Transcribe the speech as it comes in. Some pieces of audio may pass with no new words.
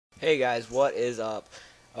Hey guys, what is up?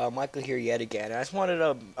 Michael here yet again. I just wanted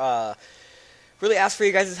to really ask for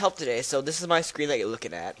you guys' help today. So this is my screen that you're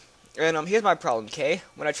looking at, and here's my problem. Okay,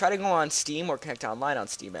 when I try to go on Steam or connect online on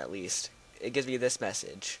Steam, at least it gives me this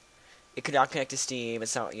message: it cannot connect to Steam.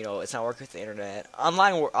 It's not, it's not working with the internet.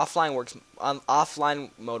 Offline works.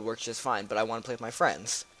 Offline mode works just fine, but I want to play with my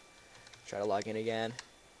friends. Try to log in again.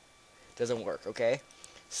 Doesn't work. Okay.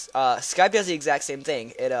 Skype does the exact same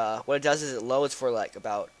thing. What it does is it loads for like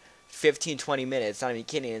about 15-20 minutes, not even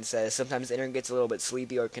kidding, and says sometimes the internet gets a little bit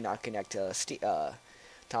sleepy or cannot connect to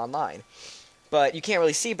online. But you can't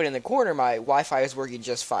really see, but in the corner my Wi-Fi is working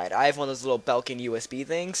just fine. I have one of those little Belkin USB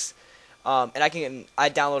things, and I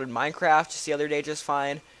downloaded Minecraft just the other day just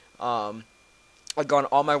fine. I've gone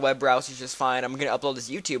all my web browsers just fine. I'm gonna upload this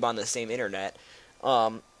YouTube on the same internet.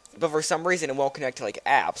 But for some reason it won't connect to like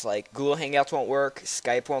apps, like Google Hangouts won't work,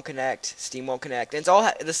 Skype won't connect, Steam won't connect, and it's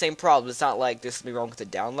all the same problem. It's not like there's something wrong with the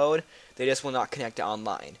download, they just will not connect to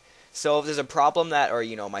online. So if there's a problem that, or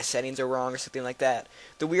my settings are wrong or something like that,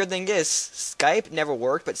 the weird thing is, Skype never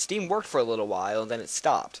worked, but Steam worked for a little while, and then it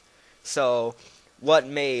stopped. So, what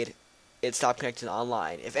made it stop connecting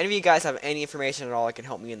online? If any of you guys have any information at all that can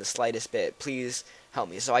help me in the slightest bit, please help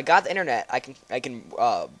me. So I got the internet, I can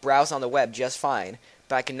browse on the web just fine,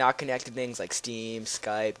 but I cannot connect to things like Steam,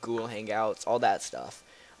 Skype, Google Hangouts, all that stuff.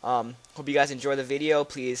 Hope you guys enjoy the video.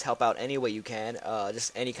 Please help out any way you can.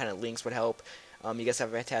 Just any kind of links would help. You guys have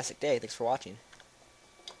a fantastic day. Thanks for watching.